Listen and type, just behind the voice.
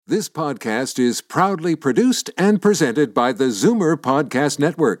This podcast is proudly produced and presented by the Zoomer Podcast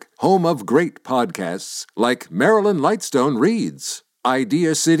Network, home of great podcasts like Marilyn Lightstone Reads,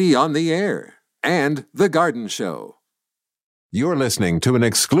 Idea City on the Air, and The Garden Show. You're listening to an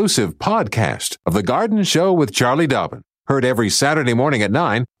exclusive podcast of The Garden Show with Charlie Dobbin, heard every Saturday morning at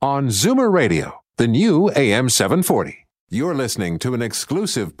 9 on Zoomer Radio, the new AM 740. You're listening to an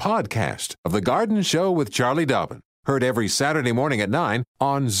exclusive podcast of The Garden Show with Charlie Dobbin, heard every Saturday morning at 9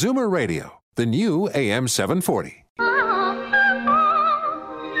 on Zoomer Radio, the new AM 740.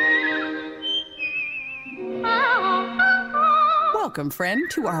 Welcome, friend,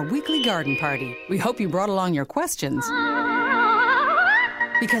 to our weekly garden party. We hope you brought along your questions,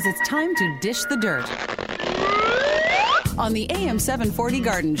 because it's time to dish the dirt on the AM 740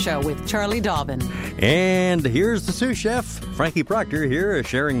 Garden Show with Charlie Dobbin. And here's the sous chef, Frankie Proctor, here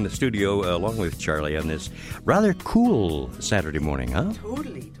sharing the studio along with Charlie on this rather cool Saturday morning, huh?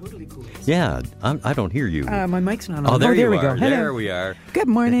 Totally cool. Yeah, I don't hear you. My mic's not on. Oh, there we are. go. Hello. There we are. Good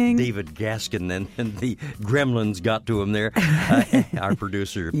morning. David Gaskin and the gremlins got to him there. Our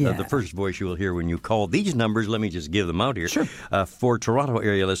producer, Yeah. the first voice you will hear when you call these numbers, let me just give them out here. Sure. For Toronto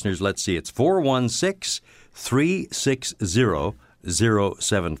area listeners, let's see, it's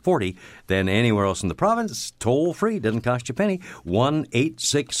 416-360-0740. Then anywhere else in the province, toll free, doesn't cost you a penny,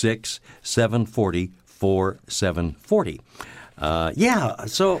 1-866-740-4740.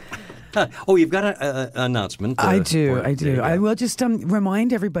 So... Oh, you've got an announcement. I do. There I will just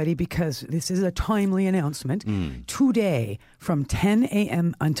remind everybody, because this is a timely announcement. Today, from 10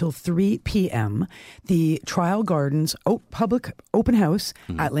 a.m. until 3 p.m., the Trial Gardens public open house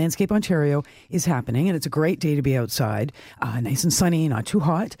at Landscape Ontario is happening, and it's a great day to be outside. Nice and sunny, not too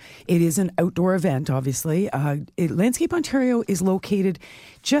hot. It is an outdoor event, obviously. Landscape Ontario is located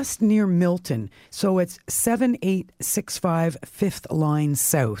just near Milton, so it's 7865 5th Line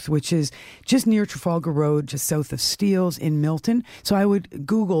South, which is just near Trafalgar Road, just south of Steeles in Milton. So I would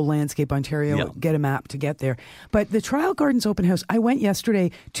Google Landscape Ontario, get a map to get there. But the Trial Gardens open house, I went yesterday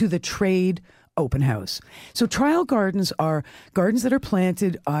to the trade open house. So trial gardens are gardens that are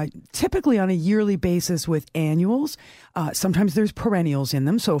planted typically on a yearly basis with annuals. Sometimes there's perennials in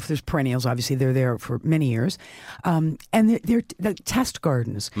them. So if there's perennials, obviously they're there for many years. And they're test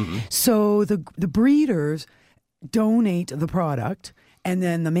gardens. So the breeders donate the product, and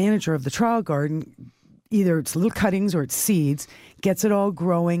then the manager of the trial garden, either it's little cuttings or it's seeds, gets it all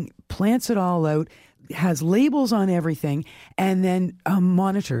growing, plants it all out, has labels on everything, and then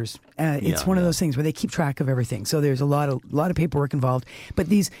monitors. It's one of those things where they keep track of everything. So there's a lot of paperwork involved. But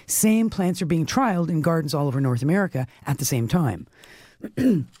these same plants are being trialed in gardens all over North America at the same time.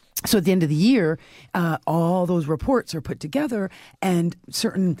 So at the end of the year, all those reports are put together, and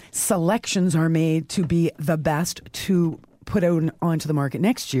certain selections are made to be the best to put out onto the market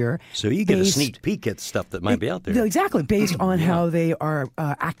next year. So you get a sneak peek at stuff that might be out there. Exactly, based on how they are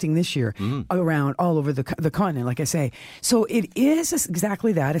acting this year around all over the continent, like I say. So it is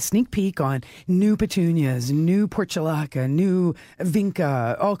exactly that, a sneak peek on new petunias, new portulaca, new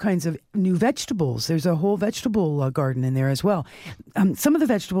vinca, all kinds of new vegetables. There's a whole vegetable garden in there as well. Some of the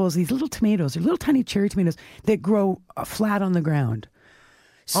vegetables, these little tomatoes, they're little tiny cherry tomatoes that grow flat on the ground.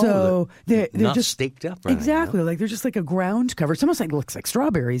 So they're not just staked up. Exactly. Like they're just like a ground cover. It's almost like, looks like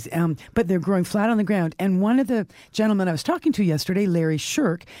strawberries, but they're growing flat on the ground. And one of the gentlemen I was talking to yesterday, Larry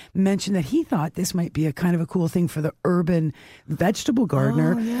Shirk, mentioned that he thought this might be a kind of a cool thing for the urban vegetable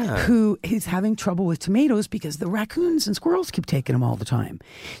gardener who is having trouble with tomatoes because the raccoons and squirrels keep taking them all the time.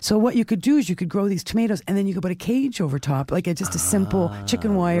 So what you could do is you could grow these tomatoes, and then you could put a cage over top, like just a simple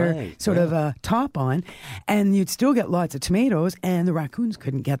chicken wire of a top on, and you'd still get lots of tomatoes, and the raccoons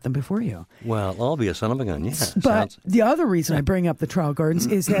couldn't get them before you. Well, I'll be a son of a gun, But the other reason I bring up the trial gardens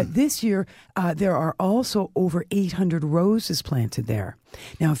is that this year there are also over 800 roses planted there.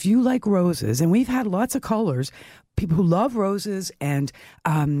 Now, if you like roses, and we've had lots of colors, people who love roses and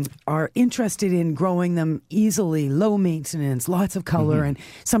are interested in growing them easily, low maintenance, lots of color, and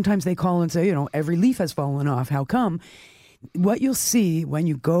sometimes they call and say, every leaf has fallen off. How come? What you'll see when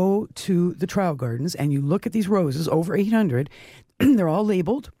you go to the trial gardens and you look at these roses, over 800, they're all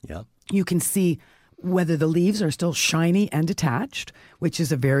labeled. Yeah. You can see whether the leaves are still shiny and detached, which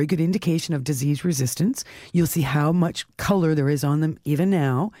is a very good indication of disease resistance. You'll see how much color there is on them even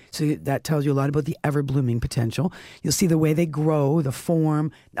now. So that tells you a lot about the ever-blooming potential. You'll see the way they grow, the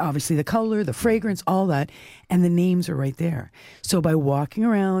form, obviously the color, the fragrance, all that. And the names are right there. So by walking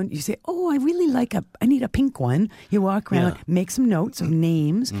around, you say, I really I need a pink one. You walk around, make some notes of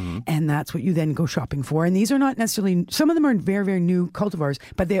names, and that's what you then go shopping for. And these are not necessarily, some of them are very, very new cultivars,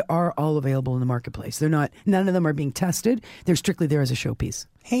 but they are all available in the marketplace. None of them are being tested. They're strictly there as a showpiece.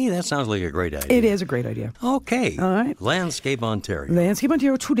 Hey, that sounds like a great idea. It is a great idea. Okay. All right. Landscape Ontario. Landscape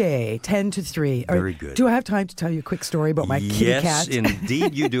Ontario today, 10 to 3. Very good. Do I have time to tell you a quick story about my kitty cat? Yes,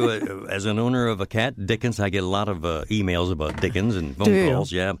 indeed you do. As an owner of a cat, Dickens, I get a lot of emails about Dickens and phone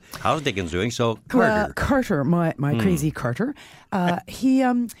calls. Yeah. How's Dickens doing? So, Carter. Carter, my crazy Carter,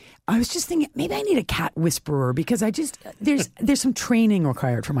 I was just thinking maybe I need a cat whisperer because there's some training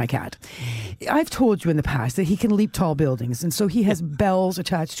required for my cat. I've told you in the past that he can leap tall buildings, and so he has bells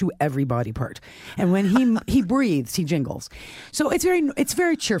attached to every body part. And when he breathes, he jingles. So it's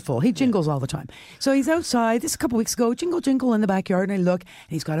very cheerful. He jingles all the time. So he's outside. This a couple weeks ago, jingle jingle in the backyard, and I look, and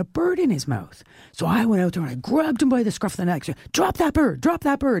he's got a bird in his mouth. So I went out there and I grabbed him by the scruff of the neck. Said, drop that bird, drop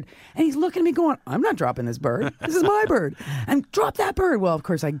that bird. And he's looking at me going, I'm not dropping this bird. This is my bird. And drop that bird. Well, of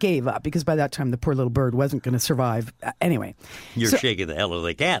course, I gave up because by that time the poor little bird wasn't going to survive. Anyway. You're shaking the hell out of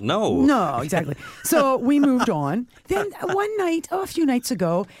the cat. No. No, exactly. So we moved on. Then one night, a few nights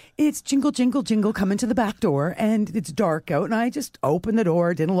ago, it's jingle, jingle, jingle coming to the back door, and it's dark out, and I just opened the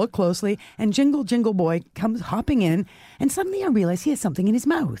door, didn't look closely, and Jingle, Jingle Boy comes hopping in, and suddenly I realize he has something in his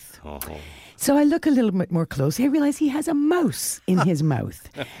mouth. Oh. So I look a little bit more closely. I realize he has a mouse in his mouth.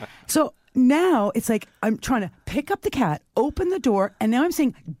 So now it's like I'm trying to pick up the cat, open the door, and now I'm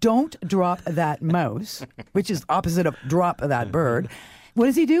saying, don't drop that mouse, which is opposite of drop that bird. What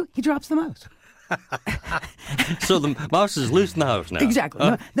does he do? He drops the mouse. So the mouse is loose in the house now.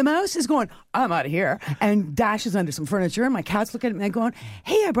 Exactly. The mouse is going, I'm out of here, and dashes under some furniture, and my cat's looking at me and going,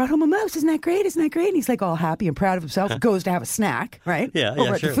 hey, I brought home a mouse. Isn't that great? Isn't that great? And he's like all happy and proud of himself, goes to have a snack, right?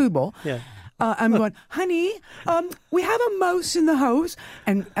 Over at the food bowl. Yeah. I'm going, honey, we have a mouse in the house.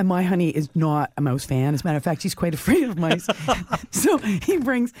 And my honey is not a mouse fan. As a matter of fact, she's quite afraid of mice. So he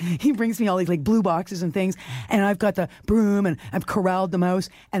brings me all these like blue boxes and things. And I've got the broom and I've corralled the mouse.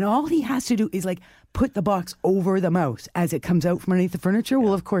 And all he has to do is like put the box over the mouse as it comes out from underneath the furniture.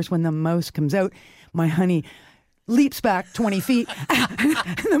 Well, of course, when the mouse comes out, my honey leaps back 20 feet.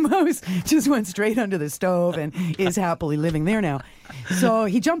 The mouse just went straight under the stove and is happily living there now. So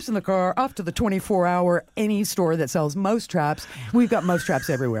he jumps in the car off to the 24-hour any store that sells mouse traps. We've got mouse traps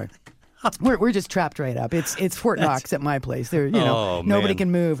everywhere. We're just trapped right up. It's Fort Knox at my place. There, nobody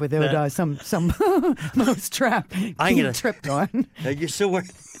can move without some mouse trap being tripped on. You're still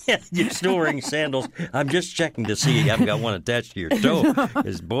wearing sandals. I'm just checking to see you haven't got one attached to your toe.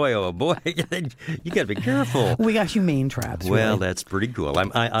 Because boy, oh boy, you got to be careful. We got humane traps. Well, really. That's pretty cool.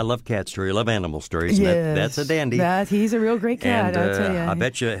 I love cat stories. I love animal stories. Yes. And that's a dandy. He's a real great cat. And I'll tell you. I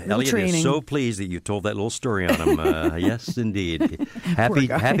bet you Elliot is so pleased that you told that little story on him. Yes, indeed.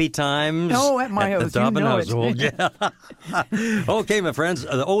 Happy times. Oh, at my house. The Dobbin household. Yeah. Okay, my friends.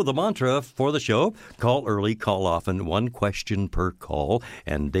 The mantra for the show: call early, call often, one question per call.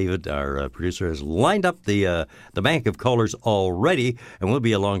 And David, our producer, has lined up the bank of callers already, and we'll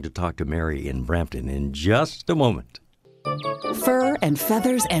be along to talk to Mary in Brampton in just a moment. Fur and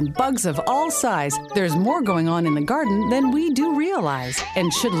feathers and bugs of all size. There's more going on in the garden than we do realize.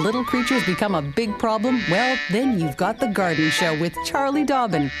 And should little creatures become a big problem, well, then you've got The Garden Show with Charlie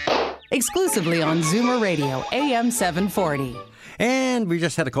Dobbin. Exclusively on Zoomer Radio, AM 740. And we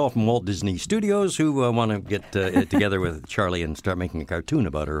just had a call from Walt Disney Studios who want to get together with Charlie and start making a cartoon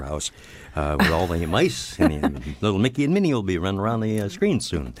about her house with all the mice. And little Mickey and Minnie will be running around the screen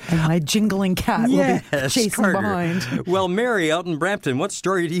soon. And my jingling cat will be chasing Carter. behind. Well, Mary, out in Brampton, what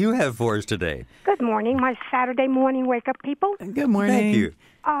story do you have for us today? Good morning, my Saturday morning wake-up people. Good morning. Thank you.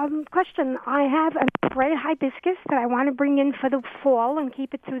 Question. I have a spray hibiscus that I want to bring in for the fall and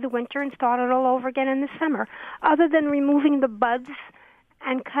keep it through the winter and start it all over again in the summer. Other than removing the buds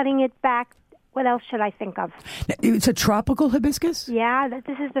and cutting it back, what else should I think of? It's a tropical hibiscus? Yeah,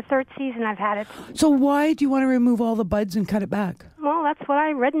 this is the third season I've had it. So why do you want to remove all the buds and cut it back? Well, that's what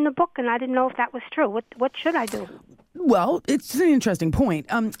I read in the book, and I didn't know if that was true. What should I do? Well, it's an interesting point.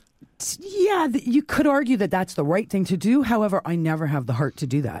 Yeah, you could argue that that's the right thing to do. However, I never have the heart to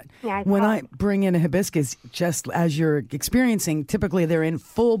do that. Yeah, when I bring in a hibiscus, just as you're experiencing, typically they're in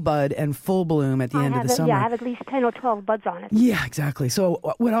full bud and full bloom at the end of the summer. Yeah, I have at least 10 or 12 buds on it. Yeah, exactly. So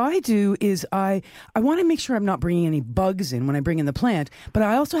what I do is I want to make sure I'm not bringing any bugs in when I bring in the plant, but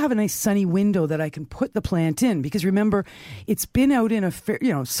I also have a nice sunny window that I can put the plant in because remember, it's been out in a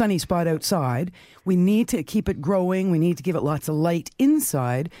sunny spot outside. We need to keep it growing. We need to give it lots of light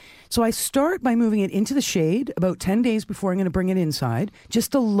inside. So I start by moving it into the shade about 10 days before I'm going to bring it inside,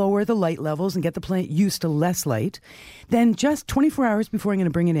 just to lower the light levels and get the plant used to less light. Then just 24 hours before I'm going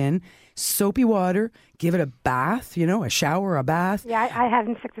to bring it in, soapy water, give it a bath, a shower, a bath. Yeah, I have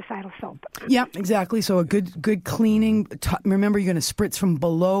insecticidal soap. Yeah, exactly. So a good cleaning. Remember, you're going to spritz from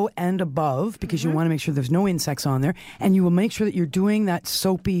below and above because you want to make sure there's no insects on there. And you will make sure that you're doing that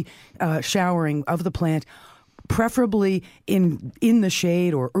soapy showering of the plant, preferably in the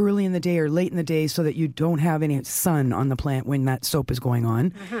shade or early in the day or late in the day, so that you don't have any sun on the plant when that soap is going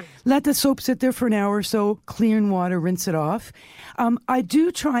on. Let the soap sit there for an hour or so, clean water, rinse it off. I do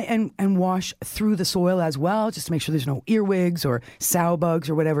try and wash through the soil as well, just to make sure there's no earwigs or sow bugs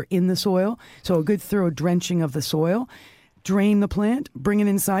or whatever in the soil. So a good thorough drenching of the soil. Drain the plant, bring it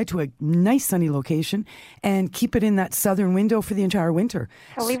inside to a nice sunny location, and keep it in that southern window for the entire winter.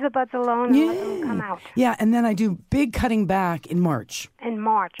 So leave the buds alone and let them come out. Yeah, and then I do big cutting back in March. In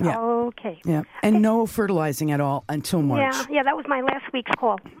March, Yeah. Okay. Yeah, and no fertilizing at all until March. Yeah, that was my last week's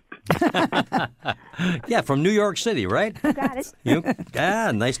call. Yeah, from New York City, right? Got it.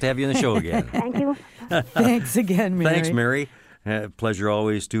 Nice to have you on the show again. Thank you. Thanks again, Mary. Thanks, Mary. Pleasure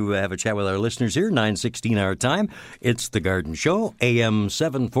always to have a chat with our listeners here, 9:16 our time. It's The Garden Show, AM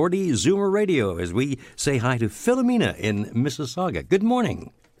 740, Zoomer Radio, as we say hi to Philomena in Mississauga. Good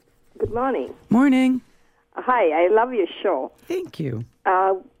morning. Good morning. Morning. Hi, I love your show. Thank you.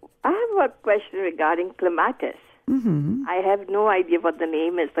 I have a question regarding clematis. I have no idea what the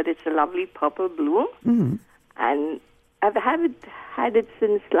name is, but it's a lovely purple bloom. And I've had it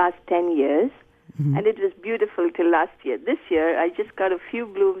since last 10 years. And it was beautiful till last year. This year, I just got a few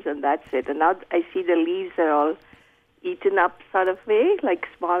blooms and that's it. And now I see the leaves are all eaten up sort of way, like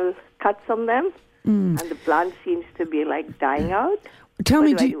small cuts on them. And the plant seems to be like dying out. Tell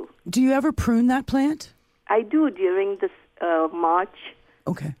me, do you ever prune that plant? I do during this March.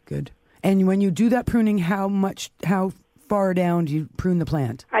 Okay, good. And when you do that pruning, how far down do you prune the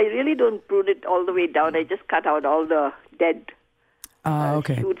plant? I really don't prune it all the way down. I just cut out all the dead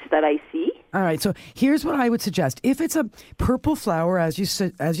shoots that I see. All right, so here's what I would suggest. If it's a purple flower, as you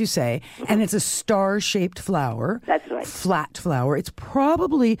say, and it's a star-shaped flower, that's right, flat flower, it's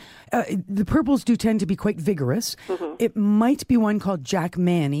probably, the purples do tend to be quite vigorous. It might be one called Jack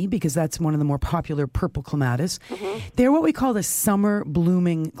Manny, because that's one of the more popular purple clematis. They're what we call the summer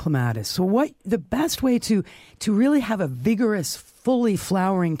blooming clematis. So the best way to really have a vigorous, fully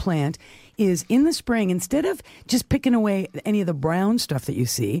flowering plant is in the spring, instead of just picking away any of the brown stuff that you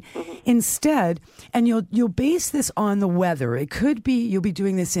see, instead, and you'll base this on the weather. It could be you'll be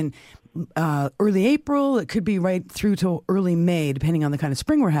doing this in early April. It could be right through till early May, depending on the kind of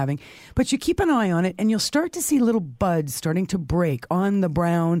spring we're having. But you keep an eye on it, and you'll start to see little buds starting to break on the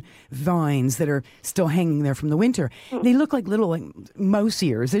brown vines that are still hanging there from the winter. They look like little mouse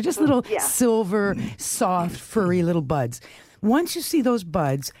ears. They're just little silver, soft, furry little buds. Once you see those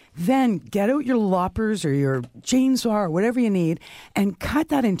buds, then get out your loppers or your chainsaw or whatever you need and cut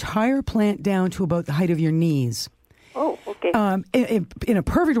that entire plant down to about the height of your knees. Oh, okay. In a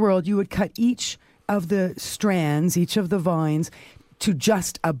perfect world, you would cut each of the strands, each of the vines, to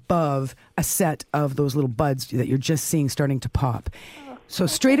just above a set of those little buds that you're just seeing starting to pop. So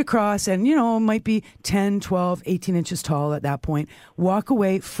straight across, and, it might be 10, 12, 18 inches tall at that point. Walk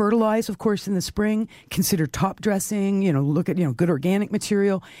away, fertilize, of course, in the spring. Consider top dressing, look at, good organic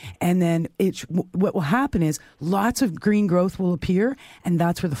material. And then what will happen is lots of green growth will appear, and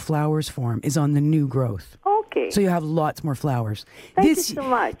that's where the flowers form, is on the new growth. Okay. So you have lots more flowers. Thank you so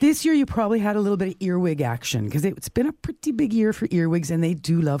much. This year you probably had a little bit of earwig action, because it's been a pretty big year for earwigs, and they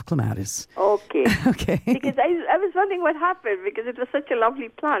do love clematis. Okay. Okay. Because I was wondering what happened, because it was such a lovely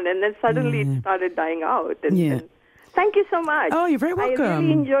plant, and then suddenly it started dying out. And thank you so much. Oh, you're very welcome. I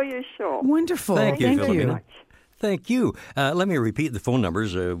really enjoy your show. Wonderful. Thank you, Philomena. Much. Thank you. Let me repeat the phone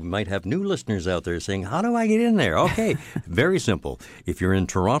numbers. We might have new listeners out there saying, how do I get in there? Okay, very simple. If you're in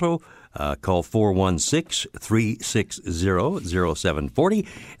Toronto, call 416-360-0740.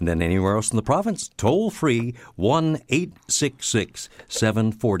 And then anywhere else in the province, toll free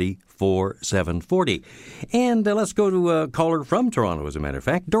 1-866-740-4740. And let's go to a caller from Toronto, as a matter of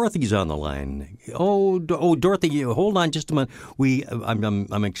fact. Dorothy's on the line. Oh, Dorothy, hold on just a minute.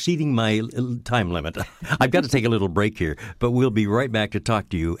 I'm exceeding my time limit. I've got to take a little break here, but we'll be right back to talk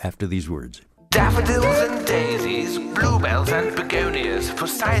to you after these words. Daffodils and daisies, bluebells and begonias,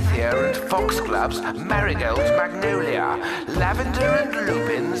 forsythia and foxgloves, marigolds, magnolia, lavender and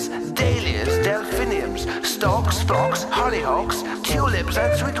lupins, dahlias, delphiniums, stalks, phlox, hollyhocks, tulips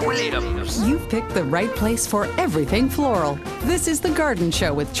and sweet williams. You've picked the right place for everything floral. This is The Garden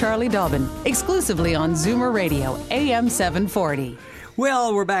Show with Charlie Dobbin, exclusively on Zoomer Radio, AM 740.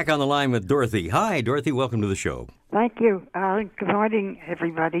 Well, we're back on the line with Dorothy. Hi, Dorothy. Welcome to the show. Thank you. Good morning,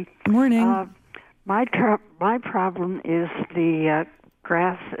 everybody. Good morning. My problem is the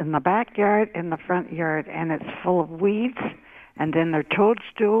grass in the backyard and the front yard, and it's full of weeds. And then they're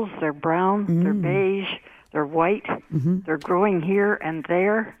toadstools. They're brown. They're beige. They're white. They're growing here and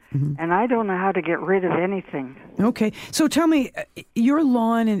there. And I don't know how to get rid of anything. Okay. So tell me, your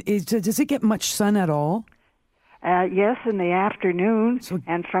lawn, does it get much sun at all? Yes, in the afternoon,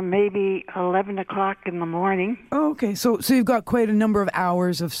 and from maybe 11 o'clock in the morning. Oh, okay. So you've got quite a number of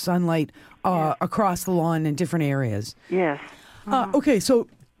hours of sunlight across the lawn in different areas. Yes. Okay, so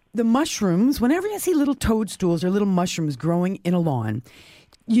the mushrooms, whenever you see little toadstools or little mushrooms growing in a lawn,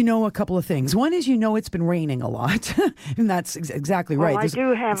 you know a couple of things. One is it's been raining a lot, and that's exactly right. Well, I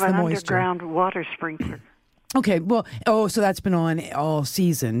do have an underground water sprinkler. Okay, well, so that's been on all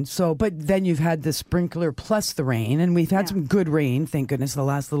season. So, but then you've had the sprinkler plus the rain, and we've had some good rain, thank goodness, the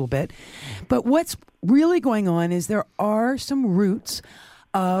last little bit. But what's really going on is there are some roots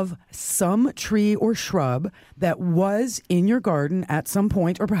of some tree or shrub that was in your garden at some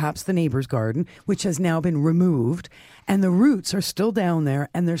point, or perhaps the neighbor's garden, which has now been removed. And the roots are still down there,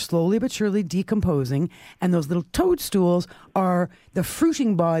 and they're slowly but surely decomposing. And those little toadstools are the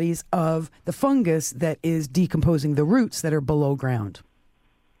fruiting bodies of the fungus that is decomposing the roots that are below ground.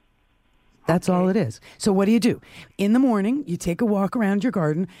 That's all it is. So what do? In the morning, you take a walk around your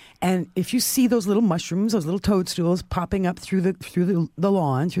garden, and if you see those little mushrooms, those little toadstools popping up through the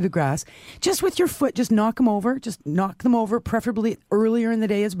lawn, through the grass, just with your foot, just knock them over. Just knock them over. Preferably earlier in the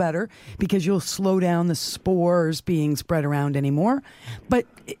day is better, because you'll slow down the spores being spread around anymore. But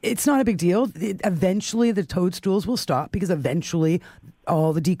it's not a big deal. Eventually, the toadstools will stop, because eventually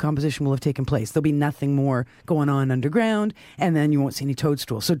all the decomposition will have taken place. There'll be nothing more going on underground, and then you won't see any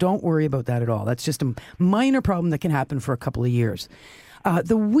toadstools. So don't worry about that at all. That's just a minor problem that can happen for a couple of years.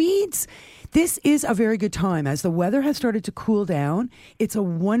 The weeds, this is a very good time. As the weather has started to cool down, it's a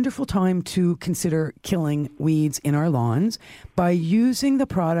wonderful time to consider killing weeds in our lawns by using the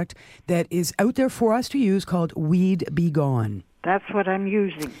product that is out there for us to use called Weed Be Gone. That's what I'm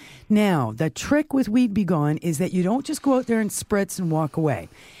using. Now, the trick with Weed Be Gone is that you don't just go out there and spritz and walk away.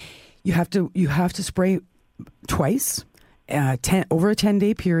 You have to spray twice over a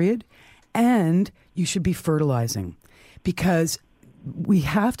 10-day period, and you should be fertilizing, because we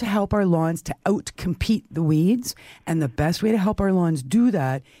have to help our lawns to out-compete the weeds, and the best way to help our lawns do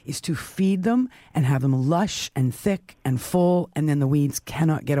that is to feed them and have them lush and thick and full, and then the weeds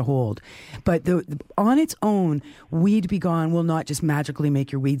cannot get a hold. But on its own, Weed Be Gone will not just magically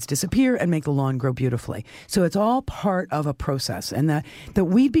make your weeds disappear and make the lawn grow beautifully. So it's all part of a process, and the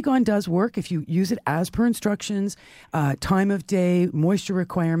Weed Be Gone does work if you use it as per instructions, time of day, moisture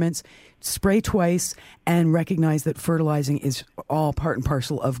requirements. Spray twice, and recognize that fertilizing is all part and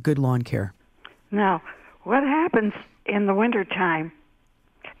parcel of good lawn care. Now, what happens in the wintertime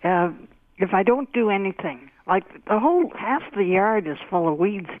if I don't do anything? Like half the yard is full of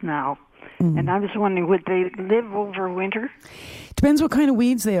weeds now. And I was wondering, would they live over winter? Depends what kind of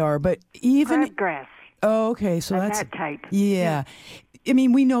weeds they are, but even crabgrass. Oh, okay, so that's that type. Yeah. I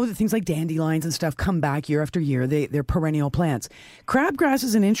mean, we know that things like dandelions and stuff come back year after year. They're perennial plants. Crabgrass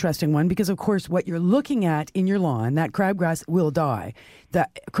is an interesting one because, of course, what you're looking at in your lawn, that crabgrass will die. The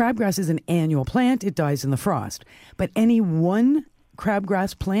crabgrass is an annual plant. It dies in the frost. But any one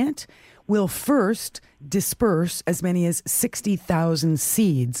crabgrass plant will first disperse as many as 60,000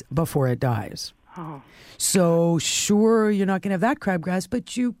 seeds before it dies. Oh. So sure, you're not going to have that crabgrass,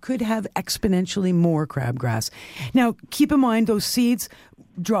 but you could have exponentially more crabgrass. Now, keep in mind those seeds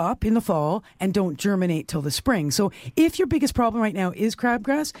drop in the fall and don't germinate till the spring. So if your biggest problem right now is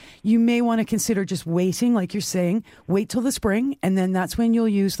crabgrass, you may want to consider just waiting, like you're saying, wait till the spring, and then that's when you'll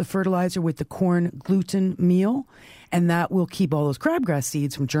use the fertilizer with the corn gluten meal, and that will keep all those crabgrass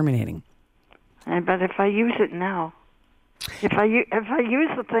seeds from germinating. But if I use it now, if I use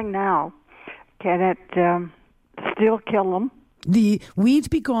the thing now, can it still kill them? The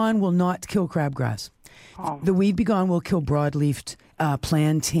Weed Be Gone will not kill crabgrass. Oh. The Weed Be Gone will kill broadleafed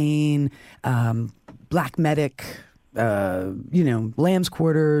plantain, black medic, lamb's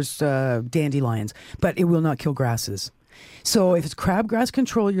quarters, dandelions, but it will not kill grasses. So if it's crabgrass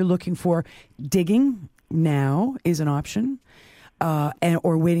control you're looking for, digging now is an option.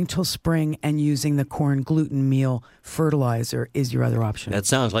 Or waiting till spring and using the corn gluten meal fertilizer is your other option. That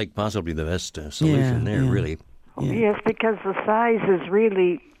sounds like possibly the best solution really. Yeah. Yes, because the size is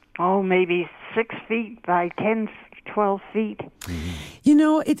really, maybe 6 feet by 10 12 feet. You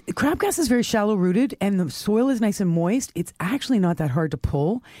know, crabgrass is very shallow rooted and the soil is nice and moist. It's actually not that hard to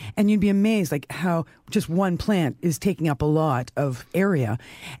pull. And you'd be amazed like how just one plant is taking up a lot of area.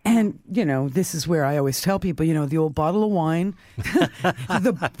 And, you know, this is where I always tell people, you know, the old bottle of wine,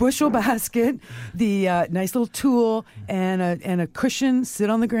 the bushel basket, the nice little tool and a cushion, sit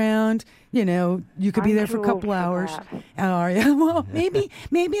on the ground. You know, you could be there for a couple hours. Well, maybe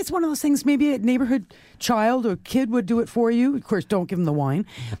it's one of those things. Maybe a neighborhood child or kid would do it for you. Of course, don't give them the wine,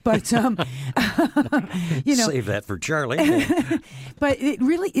 but you know, save that for Charlie. But it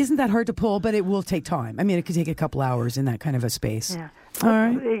really isn't that hard to pull. But it will take time. I mean, it could take a couple hours in that kind of a space. Yeah. All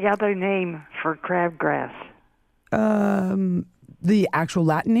right. What's the other name for crabgrass? The actual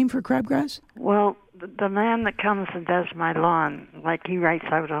Latin name for crabgrass? Well, the man that comes and does my lawn, like he writes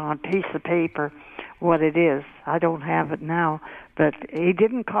out on a piece of paper what it is. I don't have it now, but he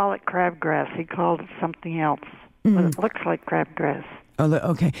didn't call it crabgrass. He called it something else. But it looks like crabgrass. Oh,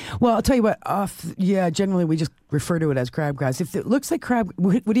 okay. Well, I'll tell you what. Generally we just refer to it as crabgrass. If it looks like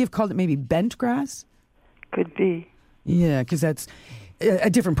would he have called it maybe bent grass? Could be. Yeah, because that's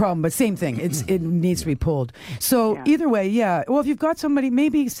a different problem, but same thing. It needs to be pulled. So either way, yeah. Well, if you've got somebody,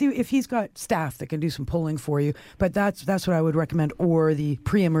 maybe see if he's got staff that can do some pulling for you. But that's what I would recommend, or the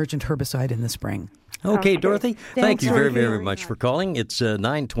pre-emergent herbicide in the spring. Okay, Dorothy, thank you very, Dorothy. very much for calling. It's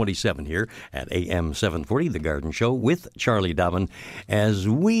 9:27 here at AM 740, The Garden Show with Charlie Dobbin, as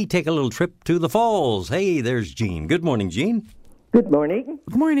we take a little trip to the falls. Hey, there's Jean. Good morning, Jean. Good morning.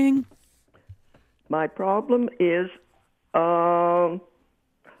 Good morning. My problem is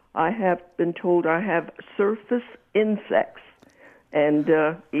I have been told I have surface insects and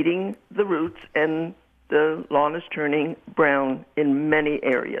eating the roots, and the lawn is turning brown in many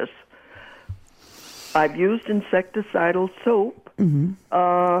areas. I've used insecticidal soap,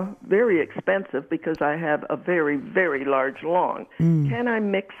 very expensive because I have a very, very large lawn. Can I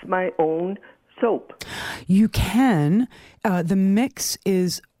mix my own soap? You can. The mix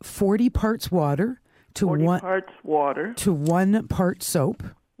is 40 parts water to 40 parts water to 1 part soap.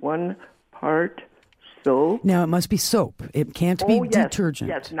 1 part soap. Now, it must be soap. It can't be detergent.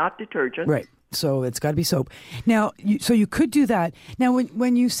 Yes, not detergent. Right. So it's got to be soap. Now, so you could do that. Now,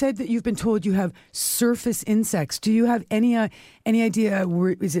 when you said that you've been told you have surface insects, do you have any idea?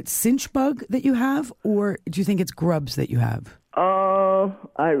 Is it cinch bug that you have, or do you think it's grubs that you have?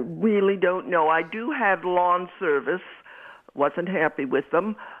 I really don't know. I do have lawn service. Wasn't happy with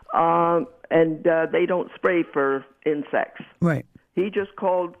them, and they don't spray for insects. Right. He just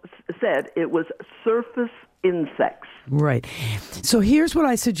said it was surface insects. Right. So here's what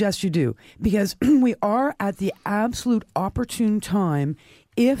I suggest you do, because we are at the absolute opportune time,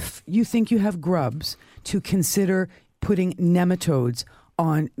 if you think you have grubs, to consider putting nematodes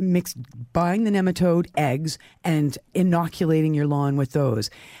on buying the nematode eggs and inoculating your lawn with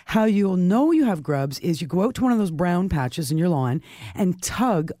those. How you'll know you have grubs is you go out to one of those brown patches in your lawn and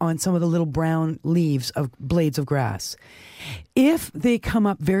tug on some of the little brown leaves of blades of grass. If they come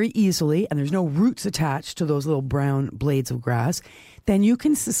up very easily and there's no roots attached to those little brown blades of grass, then you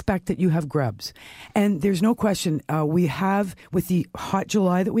can suspect that you have grubs. And there's no question, we have, with the hot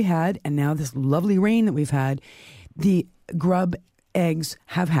July that we had and now this lovely rain that we've had, the grub eggs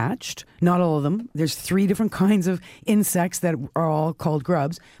have hatched. Not all of them. There's 3 different kinds of insects that are all called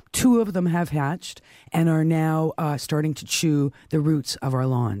grubs. 2 of them have hatched and are now starting to chew the roots of our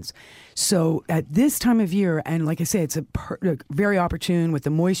lawns. So at this time of year, and like I say, it's very opportune with the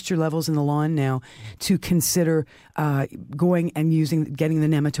moisture levels in the lawn now to consider going and getting the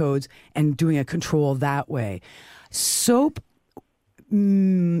nematodes and doing a control that way. Soap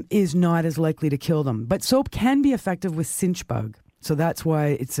is not as likely to kill them, but soap can be effective with cinch bug. So that's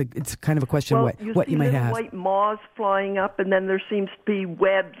why it's kind of a question what you might have. White moths flying up, and then there seems to be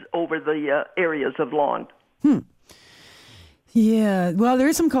webs over the areas of lawn. Yeah, well, there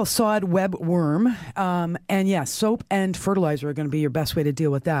is something called sod web worm, and yeah, soap and fertilizer are going to be your best way to deal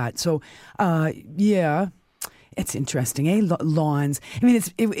with that. So, yeah. It's interesting, eh? Lawns. I mean,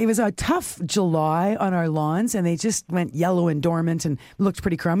 it was a tough July on our lawns, and they just went yellow and dormant and looked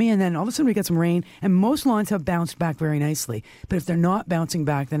pretty crummy. And then all of a sudden we get some rain, and most lawns have bounced back very nicely. But if they're not bouncing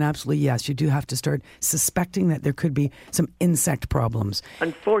back, then absolutely yes, you do have to start suspecting that there could be some insect problems.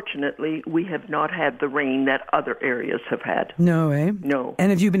 Unfortunately, we have not had the rain that other areas have had. No, eh? No.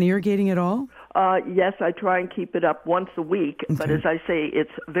 And have you been irrigating at all? Yes, I try and keep it up once a week, but as I say,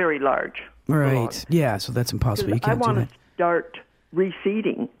 it's very large. Right. Yeah, so that's impossible. You can't do that. I want to start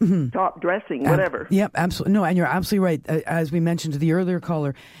reseeding, top dressing, whatever. Yep, absolutely. No, and you're absolutely right. As we mentioned to the earlier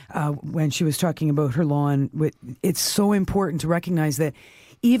caller, when she was talking about her lawn, it's so important to recognize that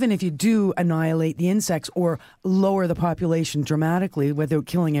even if you do annihilate the insects or lower the population dramatically without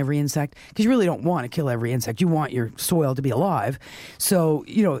killing every insect, because you really don't want to kill every insect. You want your soil to be alive. So,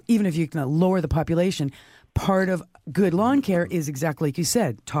 even if you can lower the population, part of good lawn care is exactly like you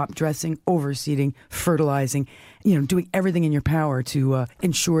said, top dressing, overseeding, fertilizing, doing everything in your power to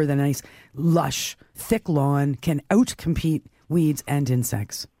ensure that a nice, lush, thick lawn can outcompete weeds and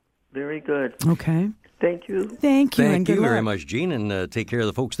insects. Very good. Okay. Thank you. Thank you. Thank you very much, Gene, and take care of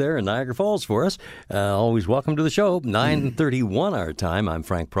the folks there in Niagara Falls for us. Always welcome to the show. 9:31 our time. I'm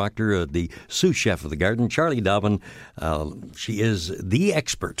Frank Proctor, the sous chef of the garden. Charlie Dobbin, she is the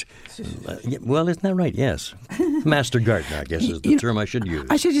expert. Well, isn't that right? Yes. Master gardener, I guess, is the term I should use.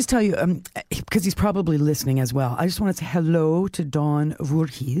 I should just tell you, because he's probably listening as well, I just want to say hello to Don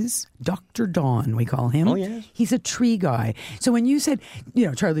Voorhees. Dr. Don, we call him. Oh, yes. He's a tree guy. So when you said,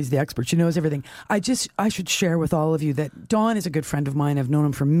 Charlie's the expert, she knows everything, I should share with all of you that Don is a good friend of mine. I've known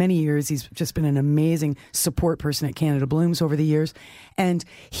him for many years. He's just been an amazing support person at Canada Blooms over the years. And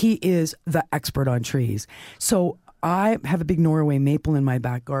he is the expert on trees. So I have a big Norway maple in my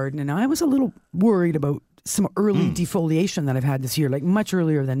back garden, and I was a little worried about some early defoliation that I've had this year, like much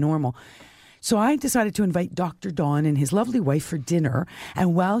earlier than normal. So I decided to invite Dr. Don and his lovely wife for dinner.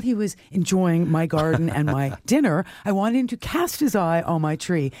 And while he was enjoying my garden and my dinner, I wanted him to cast his eye on my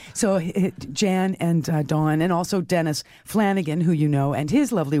tree. So Jan and Don, and also Dennis Flanagan, who you know, and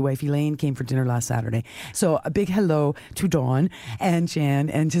his lovely wife Elaine came for dinner last Saturday. So a big hello to Don and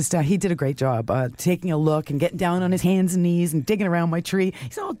Jan. And just he did a great job taking a look and getting down on his hands and knees and digging around my tree.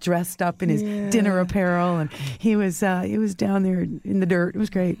 He's all dressed up in his dinner apparel. And he was down there in the dirt. It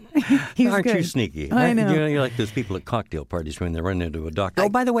was great. He was Aren't you sneaky? I know. You're like those people at cocktail parties when they run into a doctor.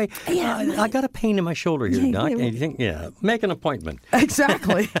 By the way, I got a pain in my shoulder here, Doc. And you think, make an appointment.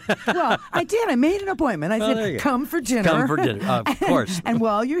 Exactly. Well, I did. I made an appointment. I said, come for dinner. Come for dinner, of course. And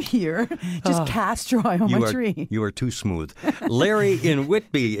while you're here, just cast your eye on my tree. You are too smooth. Larry in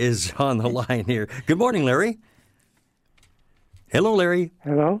Whitby is on the line here. Good morning, Larry. Hello, Larry.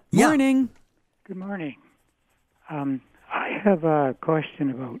 Hello. Yeah. Morning. Good morning. I have a question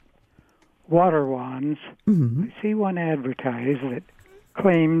about water wands. I see one advertised that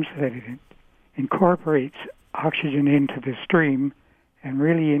claims that it incorporates oxygen into the stream and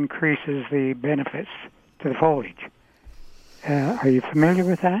really increases the benefits to the foliage. Are you familiar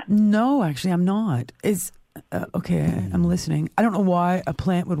with that? No, actually, I'm not. Okay, I'm listening. I don't know why a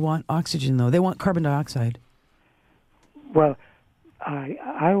plant would want oxygen, though. They want carbon dioxide. Well,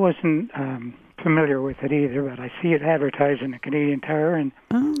 I wasn't familiar with it either, but I see it advertised in the Canadian Tire and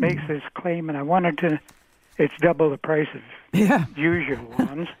makes this claim, and I wanted to. It's double the price of usual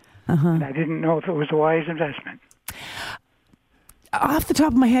ones, and I didn't know if it was a wise investment. Off the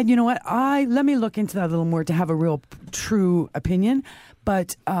top of my head, you know what? Let me look into that a little more to have a real true opinion.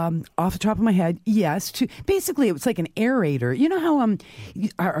 But off the top of my head, yes. Basically, it's like an aerator. You know how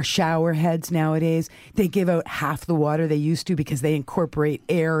our shower heads nowadays, they give out half the water they used to because they incorporate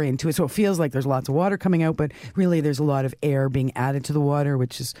air into it. So it feels like there's lots of water coming out, but really there's a lot of air being added to the water,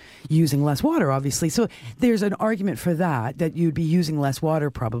 which is using less water, obviously. So there's an argument for that you'd be using less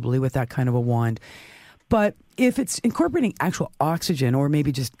water probably with that kind of a wand. But if it's incorporating actual oxygen or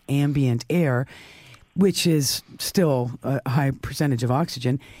maybe just ambient air, which is still a high percentage of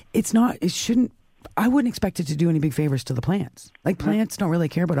oxygen, I wouldn't expect it to do any big favors to the plants. Like plants don't really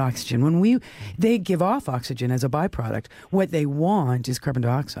care about oxygen. When they give off oxygen as a byproduct, what they want is carbon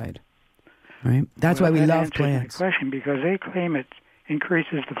dioxide. Right? That's why we love plants. The question, because they claim it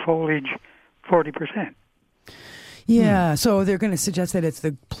increases the foliage 40%. Yeah, so they're going to suggest that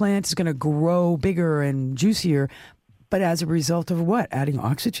the plant is going to grow bigger and juicier, but as a result of what? Adding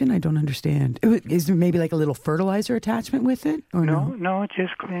oxygen? I don't understand. Is there maybe like a little fertilizer attachment with it? Or no, it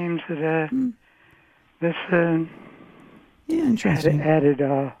just claims that this interesting. added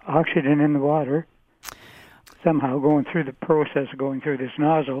oxygen in the water, somehow going through the process of going through this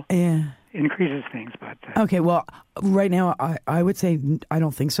nozzle, increases things. But okay, well, right now I would say I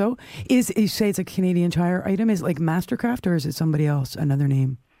don't think so. You say it's a Canadian Tire item? Is it like Mastercraft or is it somebody else, another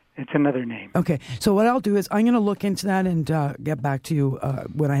name? It's another name. Okay, so what I'll do is I'm going to look into that and get back to you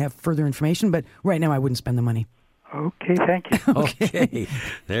when I have further information, but right now I wouldn't spend the money. Okay, thank you. Okay.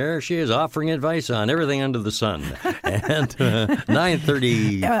 There she is offering advice on everything under the sun. And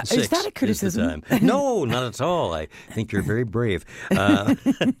 9:36 is that a criticism? Is the time. No, not at all. I think you're very brave.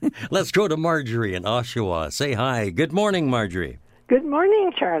 Let's go to Marjorie in Oshawa. Say hi. Good morning, Marjorie. Good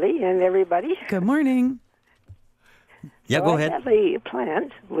morning, Charlie, and everybody. Good morning. Yeah, go ahead. I have a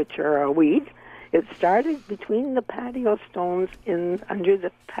plant, which are a weed, It started between the patio stones under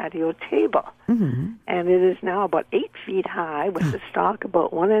the patio table. And it is now about 8 feet high with the stalk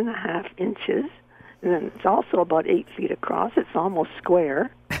about 1.5 inches. And then it's also about 8 feet across. It's almost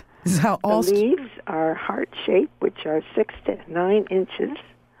square. This is how all the leaves are heart-shaped, which are 6 to 9 inches.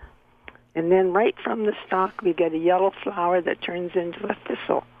 And then right from the stalk, we get a yellow flower that turns into a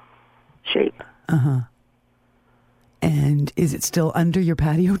thistle shape. And is it still under your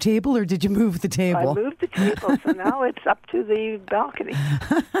patio table, or did you move the table? I moved the table, so now it's up to the balcony.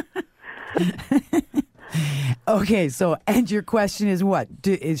 Okay, so, and your question is what?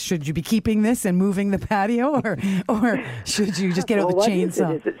 Should you be keeping this and moving the patio, or should you just get out the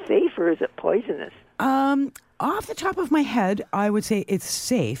chainsaw? Is it safe or is it poisonous? Off the top of my head, I would say it's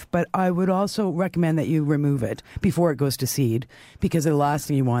safe, but I would also recommend that you remove it before it goes to seed, because the last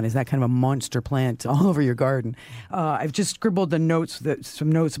thing you want is that kind of a monster plant all over your garden. I've just scribbled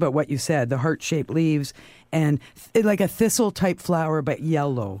some notes about what you said, the heart-shaped leaves, and like a thistle-type flower, but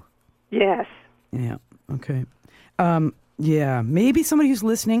yellow. Yes. Yeah, okay. Yeah, maybe somebody who's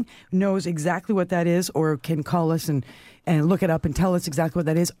listening knows exactly what that is, or can call us and look it up and tell us exactly what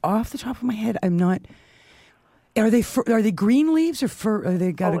that is. Off the top of my head, I'm not... Are they green leaves or are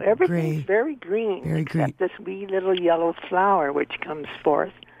they got a everything's gray? Very green, except this wee little yellow flower which comes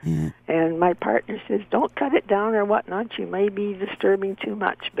forth. Yeah. And my partner says, don't cut it down or whatnot. You may be disturbing too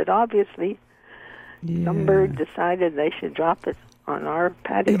much. But obviously, some bird decided they should drop it on our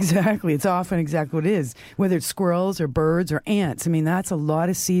patio. Exactly. It's often exactly what it is, whether it's squirrels or birds or ants. I mean, that's a lot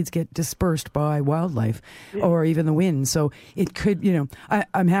of seeds get dispersed by wildlife or even the wind. So it could,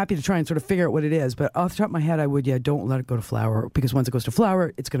 I'm happy to try and sort of figure out what it is. But off the top of my head, I would, don't let it go to flower, because once it goes to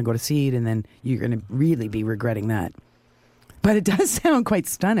flower, it's going to go to seed, and then you're going to really be regretting that. But it does sound quite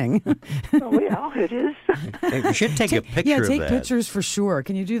stunning. Oh, yeah, it is. You should take a picture of that. Yeah, take pictures for sure.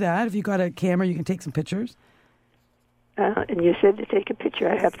 Can you do that? If you've got a camera, you can take some pictures. And you said to take a picture.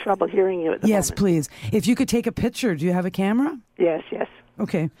 I have trouble hearing you at the moment. Yes, please. If you could take a picture. Do you have a camera? Yes.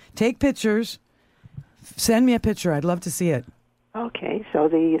 Okay. Take pictures. Send me a picture. I'd love to see it. Okay, so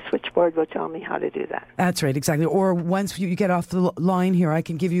the switchboard will tell me how to do that. That's right, exactly. Or once you get off the line here, I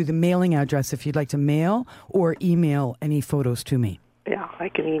can give you the mailing address if you'd like to mail or email any photos to me. Yeah, I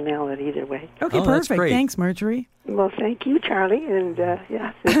can email it either way. Okay, perfect. Thanks, Marjorie. Well, thank you, Charlie. And it's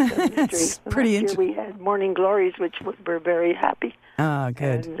a mystery. Pretty Last year we had morning glories, which we're very happy. Ah,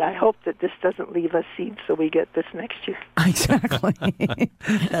 good. And I hope that this doesn't leave us seeds so we get this next year. Exactly.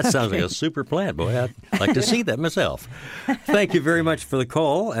 That sounds like a super plan, boy. I'd like to see that myself. Thank you very much for the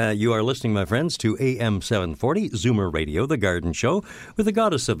call. You are listening, my friends, to AM 740, Zoomer Radio, The Garden Show, with the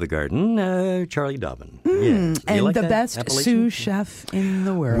goddess of the garden, Charlie Dobbin. And like the best sous chef in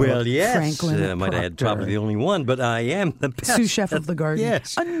the world. Well, yes. Franklin I might add probably the only one, but I am the best. Sous chef of the garden.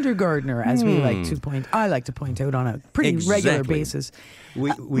 Yes. Under-gardner, as we like to point. I like to point out on a pretty regular basis.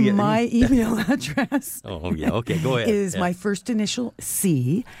 My email address. Oh, yeah. Okay, go ahead. Is my first initial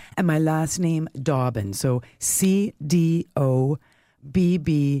C and my last name Dobbin. So CDOBBIN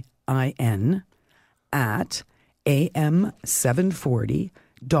at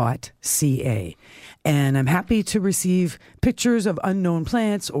am740.ca. And I'm happy to receive pictures of unknown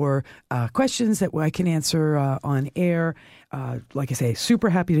plants or questions that I can answer on air. Like I say, super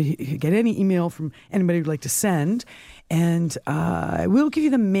happy to get any email from anybody who'd like to send. And I will give you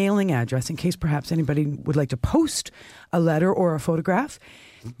the mailing address in case perhaps anybody would like to post a letter or a photograph.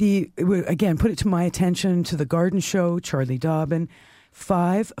 Again, put it to my attention to The Garden Show, Charlie Dobbin,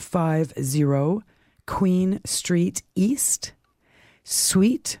 550 Queen Street East,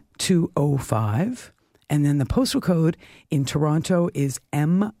 Suite 205. And then the postal code in Toronto is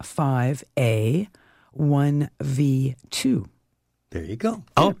M5A1V2. There you go.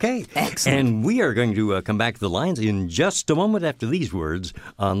 Okay. Excellent. And we are going to come back to the lines in just a moment after these words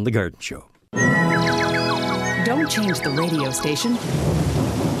on The Garden Show. Don't change the radio station.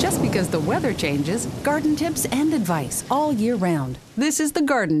 Just because the weather changes, garden tips and advice all year round. This is The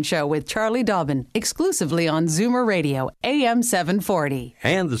Garden Show with Charlie Dobbin, exclusively on Zoomer Radio, AM 740.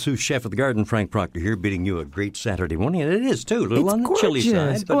 And the sous chef of the garden, Frank Proctor, here, bidding you a great Saturday morning. And it is, too. A little It's on the chilly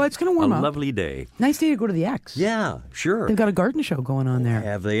gorgeous. side. But Oh, it's gonna warm a up. lovely day. Nice day to go to the X. Yeah, sure. They've got a garden show going on there.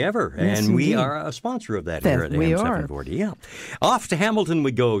 Have they ever? Yes, And we indeed. are a sponsor of that That here at we AM are. 740. Yeah. Off to Hamilton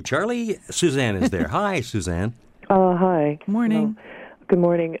we go. Charlie, Suzanne is there. Hi, Suzanne. Hi. Morning. Good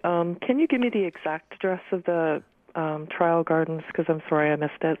morning. Can you give me the exact address of the trial gardens? Because I'm sorry I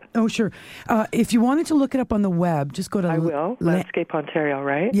missed it. Oh, sure. If you wanted to look it up on the web, just go to... I will. Landscape Ontario,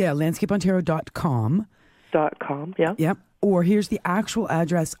 right? Yeah, landscapeontario.com. .com, yeah. Yep. Or here's the actual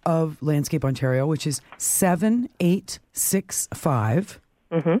address of Landscape Ontario, which is 7865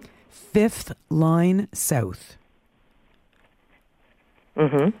 5th line south.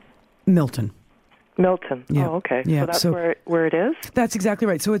 Mm-hmm. Milton. Yeah. Oh, okay. Yeah. So that's where it is? That's exactly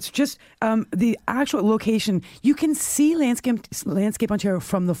right. So it's just the actual location. You can see Landscape Ontario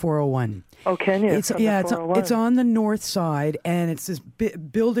from the 401. Oh, can you? It's on the north side, and it's this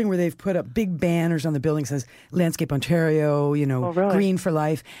building where they've put up big banners on the building that says Landscape Ontario, Green for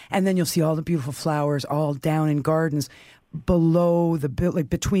Life, and then you'll see all the beautiful flowers all down in gardens. Below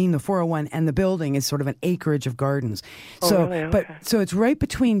between the 401 and the building is sort of an acreage of gardens. So it's right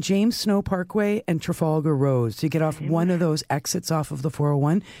between James Snow Parkway and Trafalgar Road. So you get off one of those exits off of the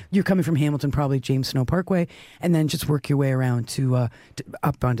 401. You're coming from Hamilton, probably James Snow Parkway, and then just work your way around to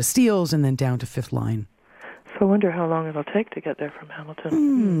up onto Steeles and then down to 5th Line. So I wonder how long it'll take to get there from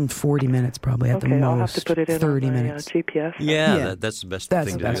Hamilton. 40 minutes probably at the most. I'll have to put it in 30 on my minutes. GPS. Yeah, that's the best thing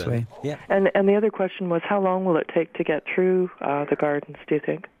to do. That's the best way. Yeah. And the other question was, how long will it take to get through the gardens, do you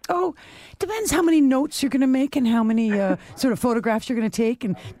think? Oh, depends how many notes you're going to make and how many sort of photographs you're going to take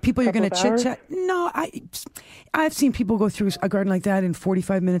and people you're going to chit-chat. No, I've seen people go through a garden like that in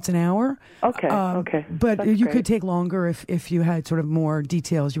 45 minutes, an hour. Okay. But That's you great. could take longer if you had sort of more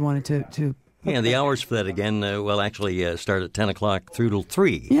details you wanted to. Yeah, the hours for that, again, will actually start at 10 o'clock through till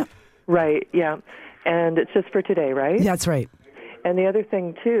 3. Yeah. Right, yeah. And it's just for today, right? Yeah, that's right. And the other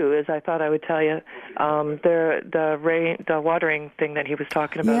thing, too, is I thought I would tell you, the watering thing that he was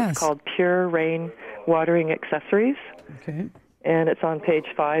talking about is called Pure Rain Watering Accessories. Okay. And it's on page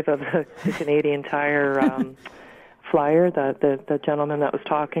 5 of the Canadian Tire flyer, the gentleman that was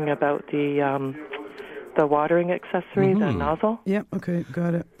talking about the watering accessory, the nozzle. Yep, okay,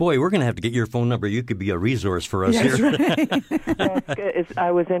 got it. Boy, we're going to have to get your phone number. You could be a resource for us here. Right.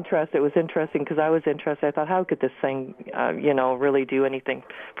 I was interested. It was interesting because I was interested. I thought, how could this thing, really do anything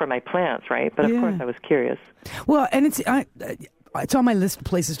for my plants, right? But of course, I was curious. Well, and it's on my list of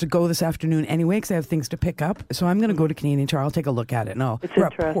places to go this afternoon anyway because I have things to pick up. So I'm going to go to Canadian Tire. I'll take a look at it and I'll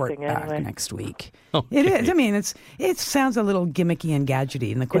report back next week. Okay. It is. I mean, it sounds a little gimmicky and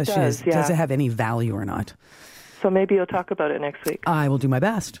gadgety, and the question is, does it have any value or not? So maybe you'll talk about it next week. I will do my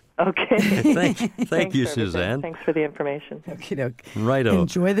best. Okay. Thank you, Suzanne. Thanks for the information. Righto.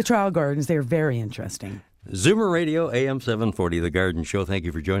 Enjoy the trial gardens. They're very interesting. Zoomer Radio, AM 740, The Garden Show. Thank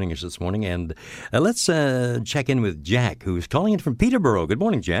you for joining us this morning. And let's check in with Jack, who's calling in from Peterborough. Good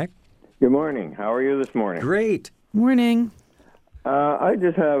morning, Jack. Good morning. How are you this morning? Great. Morning. I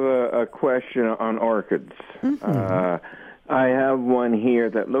just have a question on orchids. I have one here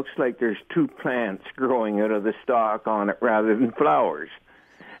that looks like there's 2 plants growing out of the stalk on it rather than flowers.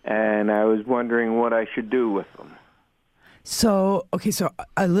 And I was wondering what I should do with them. So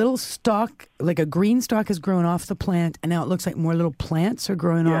a little stalk, like a green stalk, has grown off the plant, and now it looks like more little plants are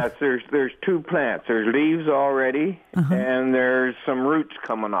growing off. Yes, there's 2 plants. There's leaves already, and there's some roots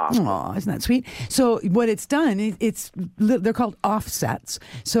coming off. Oh, isn't that sweet? So what it's done, they're called offsets.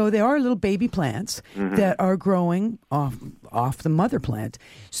 So they are little baby plants that are growing off the mother plant.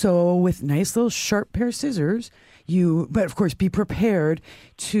 So with nice little sharp pair of scissors, but of course be prepared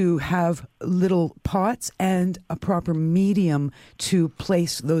to have little pots and a proper medium to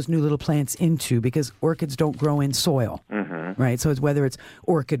place those new little plants into, because orchids don't grow in soil, right? So it's whether it's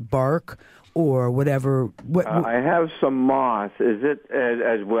orchid bark or whatever. I have some moss. Is it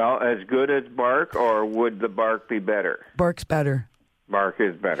as good as bark, or would the bark be better? Bark's better. Bark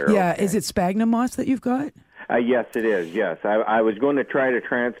is better. Yeah. Okay. Is it sphagnum moss that you've got? Yes, it is. Yes, I was going to try to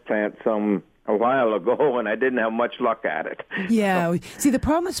transplant some a while ago, and I didn't have much luck at it. Yeah. See, the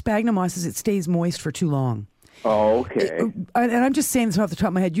problem with sphagnum moss is it stays moist for too long. Oh, okay. And I'm just saying this off the top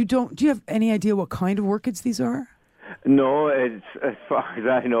of my head. Do you have any idea what kind of orchids these are? No, it's, as far as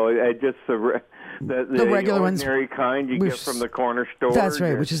I know, just the regular ordinary ones, kind you get from the corner store. That's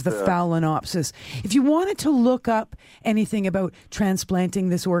right, which is the Phalaenopsis. If you wanted to look up anything about transplanting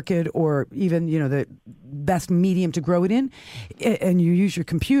this orchid, or even the best medium to grow it in, and you use your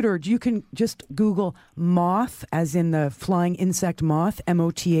computer, you can just Google moth, as in the flying insect moth,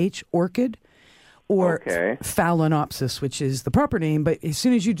 MOTH, orchid, or Phalaenopsis, which is the proper name. But as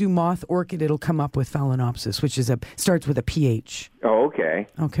soon as you do moth orchid, it'll come up with Phalaenopsis, which is starts with a PH. Oh, okay.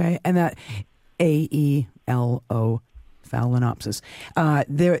 Okay, and that AELO, Phalaenopsis.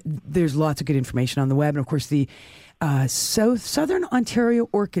 There's lots of good information on the web, and of course the Southern Ontario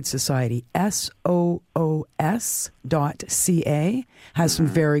Orchid Society, SOOS.ca, has some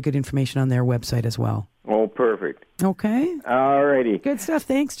very good information on their website as well. Oh, perfect. Okay. All righty. Good stuff.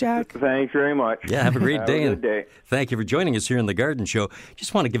 Thanks, Jack. Thanks very much. Yeah, have a great day. Have a good day. Thank you for joining us here in the Garden Show.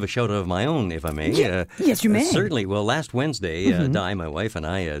 Just want to give a shout out of my own, if I may. Yes, you may. Certainly. Well, last Wednesday, Di, my wife, and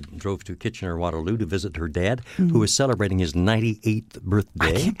I drove to Kitchener-Waterloo to visit her dad, who was celebrating his 98th birthday.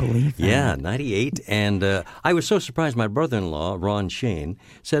 I can't believe that. Yeah, 98. And I was so surprised. My brother-in-law, Ron Shane,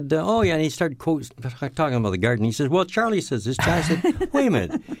 said, oh, yeah, and he started talking about the garden. He says, well, Charlie says this. I said, wait a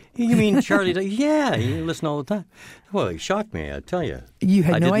minute. You mean Charlie? Yeah, you listen all the time. Well, he shocked me, I tell you. You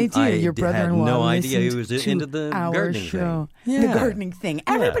had no idea your brother-in-law had no idea he was listened into the to our gardening show. thing. Yeah. The gardening thing.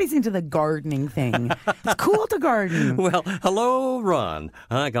 Everybody's into the gardening thing. It's cool to garden. Well, hello, Ron.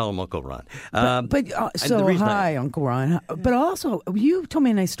 I call him Uncle Ron. Hi, Uncle Ron. But also, you told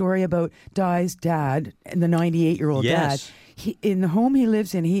me a nice story about Di's dad, the 98-year-old dad. In the home he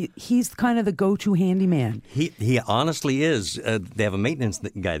lives in, he's kind of the go-to handyman. He honestly is. They have a maintenance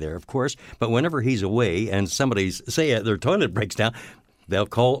guy there, of course, but whenever he's away and somebody's, say, their toilet breaks down, they'll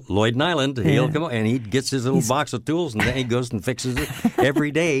call Lloyd Nyland. He'll come and he gets his little box of tools, and then he goes and fixes it. Every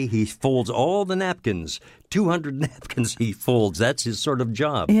day he folds all the napkins. 200 napkins he folds. That's his sort of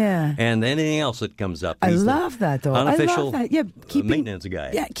job. Yeah. And anything else that comes up. I love that, though. Unofficial I love that. Yeah, maintenance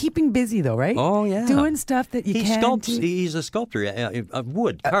guy. Yeah, keeping busy, though, right? Oh, yeah. Doing stuff that you can't sculpts. do. He's a sculptor, a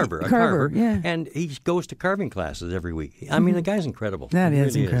wood carver. A carver, yeah. And he goes to carving classes every week. I mean, the guy's incredible. That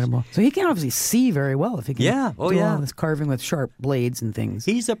is really incredible. So he can obviously see very well if he can do all this carving with sharp blades and things.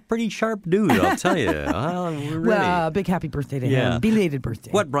 He's a pretty sharp dude, I'll tell you. Really. Well, big happy birthday to him. Belated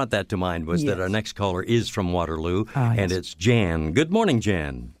birthday. What brought that to mind was that our next caller is from Waterloo, and it's Jan. Good morning,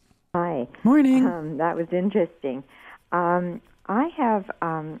 Jan. Hi. Morning. That was interesting. I have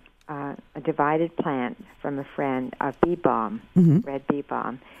a divided plant from a friend, a bee balm, red bee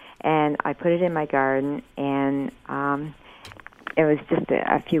balm, and I put it in my garden, and it was just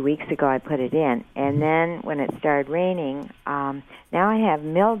a few weeks ago I put it in, and then when it started raining, now I have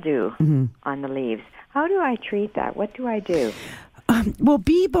mildew on the leaves. How do I treat that? What do I do? Well,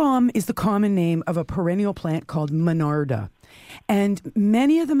 bee balm is the common name of a perennial plant called monarda. And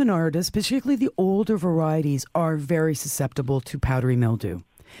many of the monardas, particularly the older varieties, are very susceptible to powdery mildew.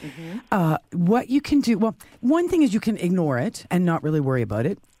 What you can do, well, one thing is you can ignore it and not really worry about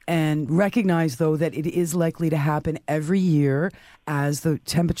it. And recognize, though, that it is likely to happen every year as the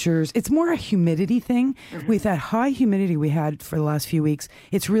temperatures... It's more a humidity thing. With that high humidity we had for the last few weeks,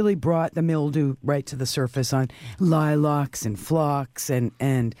 it's really brought the mildew right to the surface on lilacs and phlox and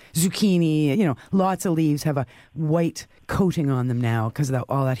zucchini. You know, lots of leaves have a white coating on them now because of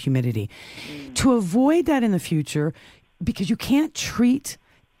all that humidity. To avoid that in the future, because you can't treat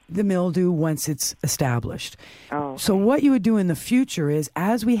the mildew once it's established. So what you would do in the future is,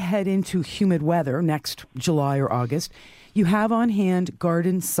 as we head into humid weather next July or August, you have on hand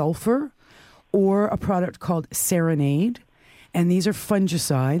garden sulfur or a product called Serenade. And these are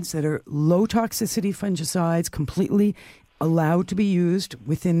fungicides that are low toxicity fungicides, completely allowed to be used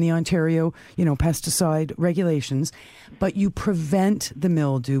within the Ontario, pesticide regulations, but you prevent the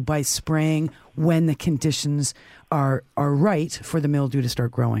mildew by spraying when the conditions are right for the mildew to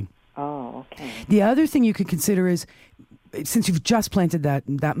start growing. Oh, okay. The other thing you could consider is, since you've just planted that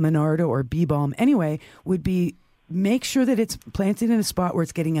monarda or bee balm anyway, would be make sure that it's planted in a spot where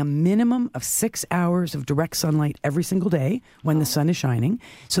it's getting a minimum of 6 hours of direct sunlight every single day when the sun is shining.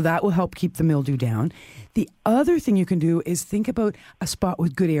 So that will help keep the mildew down. The other thing you can do is think about a spot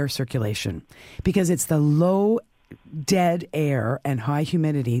with good air circulation, because it's the low dead air and high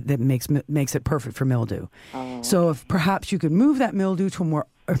humidity that makes it perfect for mildew. So if perhaps you could move that mildew to a more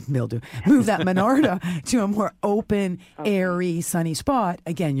move that monarda to a more open, airy, sunny spot,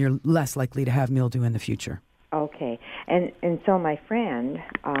 again, you're less likely to have mildew in the future. Okay. And so my friend,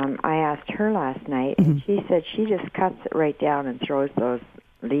 I asked her last night, and she said she just cuts it right down and throws those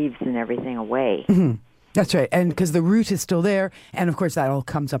leaves and everything away. That's right. And because the root is still there, and of course that all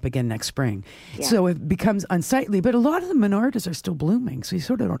comes up again next spring. Yeah. So it becomes unsightly, but a lot of the monardas are still blooming, so you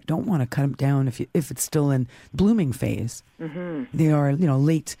sort of don't want to cut them down if it's still in blooming phase. They are,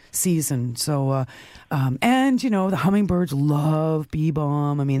 late season. So, and the hummingbirds love bee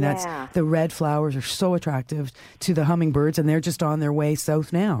balm. I mean, that's the red flowers are so attractive to the hummingbirds, and they're just on their way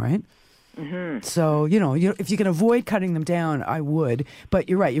south now, right? So, if you can avoid cutting them down, I would. But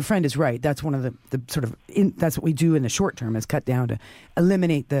you're right. Your friend is right. That's one of the sort of, that's what we do in the short term, is cut down to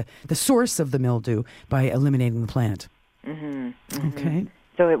eliminate the source of the mildew by eliminating the plant. Okay.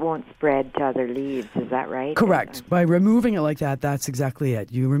 So it won't spread to other leaves. Is that right? Correct. By removing it like that, that's exactly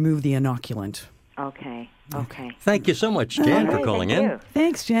it. You remove the inoculant. Okay. Thank you so much, Jan, for calling in.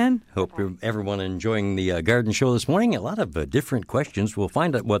 Thanks, Jen. Hope everyone enjoying the garden show this morning. A lot of different questions. We'll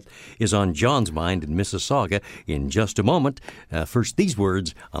find out what is on John's mind in Mississauga in just a moment. First, these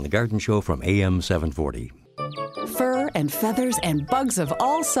words on the garden show from AM 740. Fur and feathers and bugs of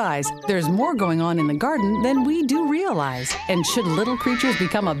all size. There's more going on in the garden than we do realize. And should little creatures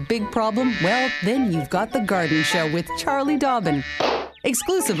become a big problem, well, then you've got the Garden Show with Charlie Dobbin.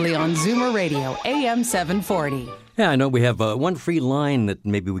 Exclusively on Zoomer Radio, AM 740. Yeah, I know we have one free line that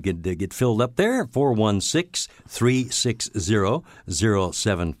maybe we could get filled up there,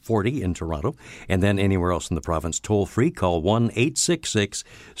 416-360-0740 in Toronto. And then anywhere else in the province, toll free, call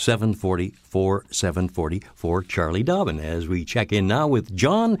 1-866-740-4740 for Charlie Dobbin. As we check in now with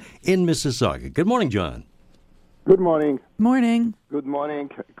John in Mississauga. Good morning, John. Good morning. Morning. Good morning.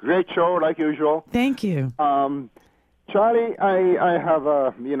 Great show, like usual. Thank you. Charlie, I have,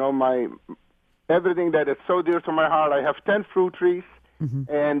 my everything that is so dear to my heart. I have 10 fruit trees,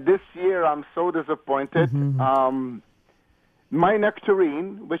 and this year I'm so disappointed. My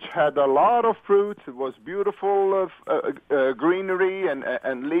nectarine, which had a lot of fruits, it was beautiful greenery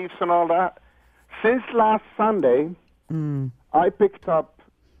and leaves and all that. Since last Sunday, I picked up,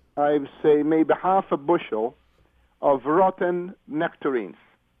 I'd say, maybe half a bushel of rotten nectarines.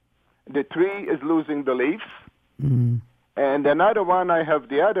 The tree is losing the leaves. And another one, I have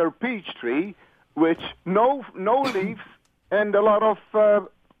the other peach tree, which no leaves and a lot of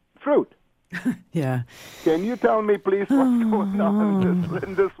fruit. Yeah. Can you tell me, please, what's going on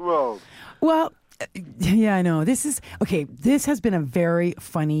in this world? Well, yeah, I know. This has been a very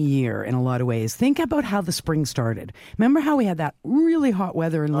funny year in a lot of ways. Think about how the spring started. Remember how we had that really hot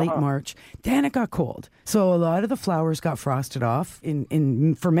weather in late March? Then it got cold. So a lot of the flowers got frosted off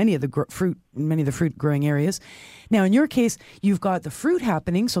for many of the fruit growing areas. Now, in your case, you've got the fruit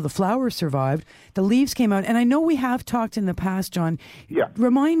happening, so the flowers survived. The leaves came out. And I know we have talked in the past, John. Yeah.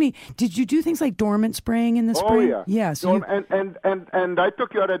 Remind me, did you do things like dormant spraying in the spring? Oh, yeah. Yeah. So and I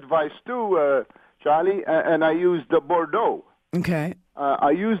took your advice, too, Charlie, and I used the Bordeaux. Okay.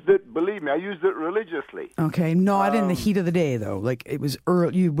 I used it, believe me, I used it religiously. Okay, not in the heat of the day, though. Like, it was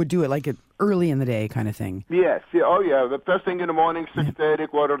early, you would do it like early in the day kind of thing. Yes. Yeah, oh, yeah. The first thing in the morning, 6:30,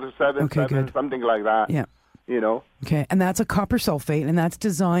 6:45, Okay, 7, good. something like that. Yeah. You know? Okay, and that's a copper sulfate, and that's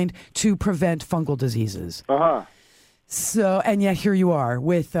designed to prevent fungal diseases. So, and yet here you are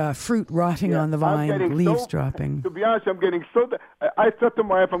with fruit rotting on the vine, leaves dropping. To be honest, I'm getting so... I thought to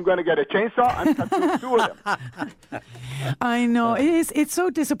my wife, I'm going to get a chainsaw and cut two of them. I know. It's so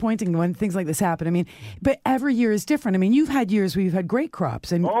disappointing when things like this happen. I mean, but every year is different. I mean, you've had years where you've had great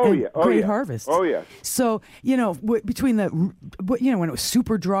crops and great harvests. Oh, yeah. So, between when it was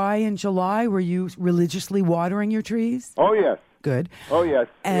super dry in July, were you religiously watering your trees? Oh, yes. Good. Oh, yes.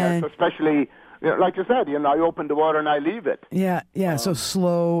 And yes, especially... like you said, I open the water and I leave it. Yeah. So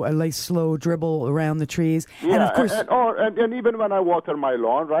slow dribble around the trees. Yeah, and of course, and even when I water my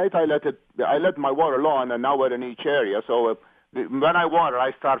lawn, right? I let my water lawn an hour in each area. So when I water,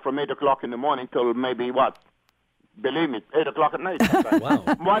 I start from 8:00 in the morning till maybe believe me, 8:00 at night. Wow.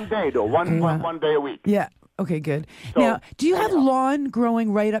 One day though, one day a week. Yeah. Okay, good. So, now, do you have lawn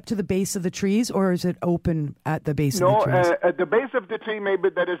growing right up to the base of the trees, or is it open at the base of the trees? No, at the base of the tree,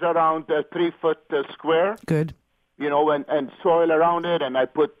 maybe there is around 3 foot square. Good. And soil around it, and I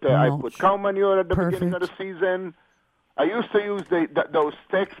put cow manure at the beginning of the season. I used to use those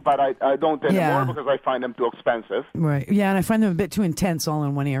sticks, but I don't anymore because I find them too expensive. Right. Yeah, and I find them a bit too intense all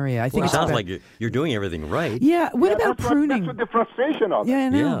in one area. I think it sounds like you're doing everything right. Yeah. What about pruning? That's what the frustration of it. Yeah, I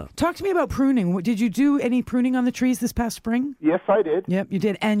know. Yeah. Talk to me about pruning. Did you do any pruning on the trees this past spring? Yes, I did. Yep, you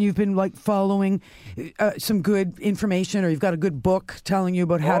did. And you've been following some good information, or you've got a good book telling you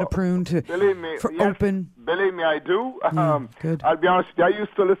about how to prune believe me, open. Believe me, I do. Good. I'll be honest with you, I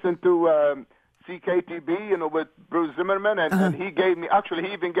used to listen to CKTB, with Bruce Zimmerman, and he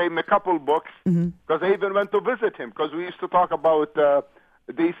even gave me a couple books because I even went to visit him because we used to talk about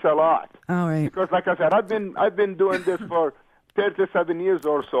these a lot. All right. Because, like I said, I've been doing this for 37 years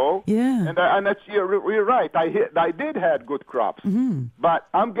or so. Yeah. And that's, you're right. I did have good crops, but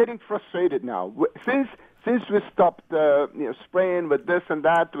I'm getting frustrated now since we stopped spraying with this and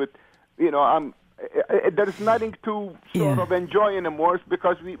that. There's nothing to sort of enjoy anymore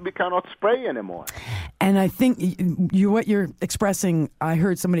because we cannot spray anymore. And I think what you're expressing, I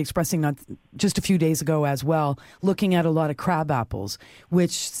heard somebody expressing not just a few days ago as well, looking at a lot of crab apples,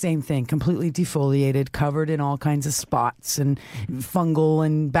 which same thing, completely defoliated, covered in all kinds of spots and fungal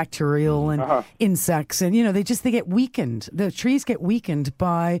and bacterial and insects. And, they get weakened. The trees get weakened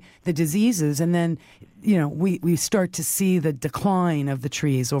by the diseases. And then, we start to see the decline of the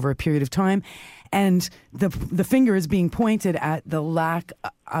trees over a period of time. And the finger is being pointed at the lack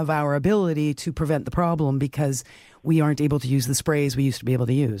of our ability to prevent the problem because we aren't able to use the sprays we used to be able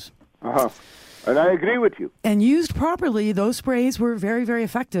to use. Uh-huh. And I agree with you. And used properly, those sprays were very, very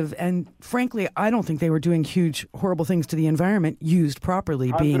effective. And frankly, I don't think they were doing huge, horrible things to the environment, used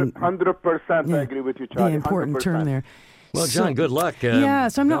properly. 100% I agree with you, Charlie. The important 100%. term there. Well, John, good luck. So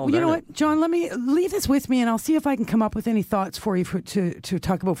I'm not. You know what, John? Let me leave this with me, and I'll see if I can come up with any thoughts for you to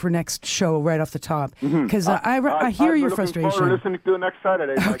talk about for next show right off the top. Because I hear your frustration. I'm looking forward to listening to you next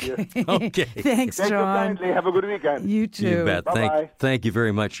Saturday. Okay. Thanks, John. Thank you kindly. Have a good weekend. You too. You bet. Bye-bye. Thank you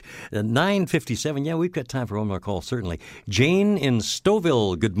very much. 9:57. Yeah, we've got time for one more call, certainly. Jane in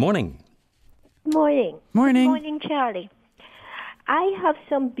Stouffville, good morning. Morning. Morning. Good morning, Charlie. I have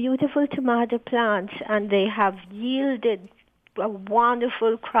some beautiful tomato plants, and they have yielded a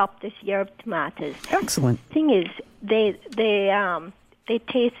wonderful crop this year of tomatoes. Excellent. Thing is, they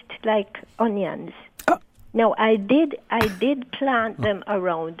taste like onions. Oh. Now, I did plant them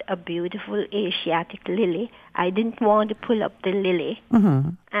around a beautiful Asiatic lily. I didn't want to pull up the lily,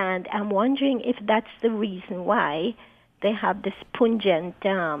 and I'm wondering if that's the reason why they have this pungent.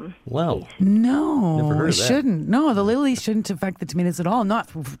 Wow. No, Never heard of it that. shouldn't. No, the lilies shouldn't affect the tomatoes at all. Not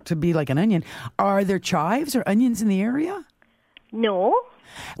to be like an onion. Are there chives or onions in the area? No.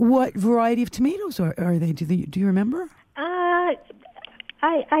 What variety of tomatoes are they? Do you remember?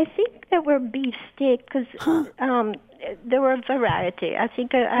 I think they were beefsteak because there were a variety. I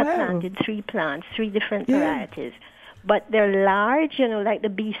think I planted 3 plants, 3 different varieties. But they're large, like the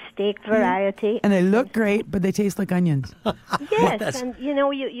beefsteak variety. And they look great, but they taste like onions. Yes, and you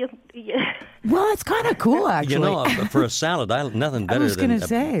Well, it's kind of cool, actually. For a salad, nothing better was than gonna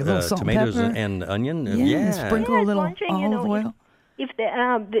say, a little salt and tomatoes pepper. and onion. Sprinkle a little olive oil. If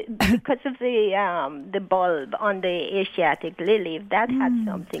because of the bulb on the Asiatic lily, if that had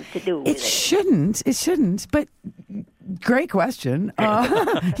something to do with it. It shouldn't, but great question.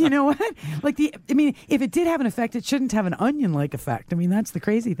 You know what? If it did have an effect, it shouldn't have an onion-like effect. I mean, that's the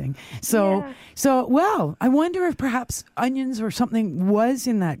crazy thing. So, I wonder if perhaps onions or something was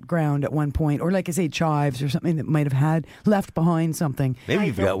in that ground at one point, or like I say, chives or something that might have had left behind something. Maybe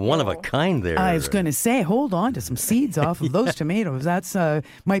you've got one of a kind there. I was going to say, hold on to some seeds off of those tomatoes. That's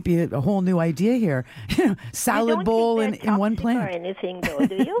might be a whole new idea here. Salad bowl in one plant. Or anything, though,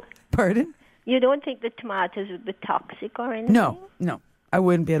 do you? Pardon? You don't think the tomatoes would be toxic or anything? No. I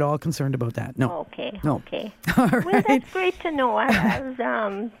wouldn't be at all concerned about that. No. Okay. No. Okay. All right. Well, that's great to know. I was,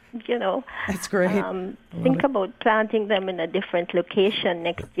 That's great. Think about planting them in a different location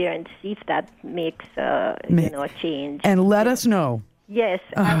next year and see if that makes, a change. And let us know. Yes.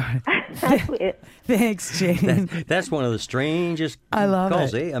 I will. Thanks, Jane. That's one of the strangest I love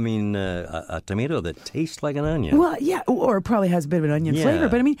calls, it. eh? I mean, a tomato that tastes like an onion. Well, yeah, or probably has a bit of an onion flavor.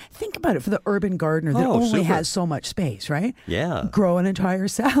 But I mean, think about it for the urban gardener that only has so much space, right? Yeah. Grow an entire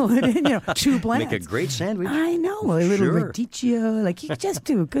salad and 2 plants. Make a great sandwich. I know, a little radicchio. Like, you can just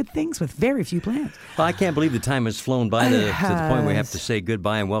do good things with very few plants. Well, I can't believe the time has flown by to the point we have to say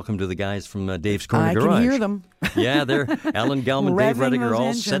goodbye and welcome to the guys from Dave's Corner Garage. I can hear them. Yeah, they're Alan Gelman, Dave Rediger, all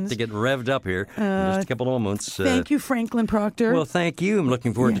engines. set to get revved up here in just a couple of moments. Thank you, Franklin Proctor. Well, thank you. I'm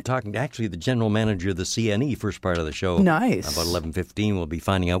looking forward to talking to actually the general manager of the CNE first part of the show. Nice. About 11:15, we'll be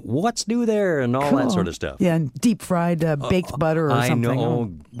finding out what's new there and all that sort of stuff. Yeah, and deep fried baked butter or something. I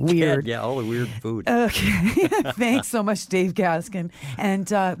know. Weird. Yeah, all the weird food. Okay. Thanks so much, Dave Gaskin. And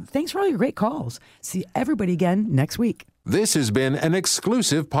thanks for all your great calls. See everybody again next week. This has been an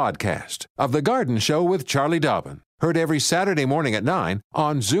exclusive podcast of The Garden Show with Charlie Dobbin. Heard every Saturday morning at 9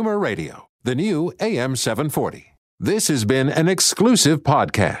 on Zoomer Radio, the new AM 740. This has been an exclusive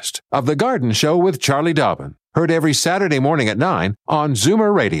podcast of The Garden Show with Charlie Dobbin. Heard every Saturday morning at 9 on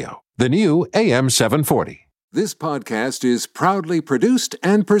Zoomer Radio, the new AM 740. This podcast is proudly produced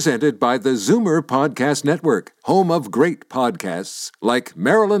and presented by the Zoomer Podcast Network, home of great podcasts like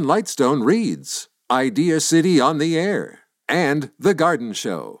Marilyn Lightstone Reads, Idea City on the Air, and The Garden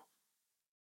Show.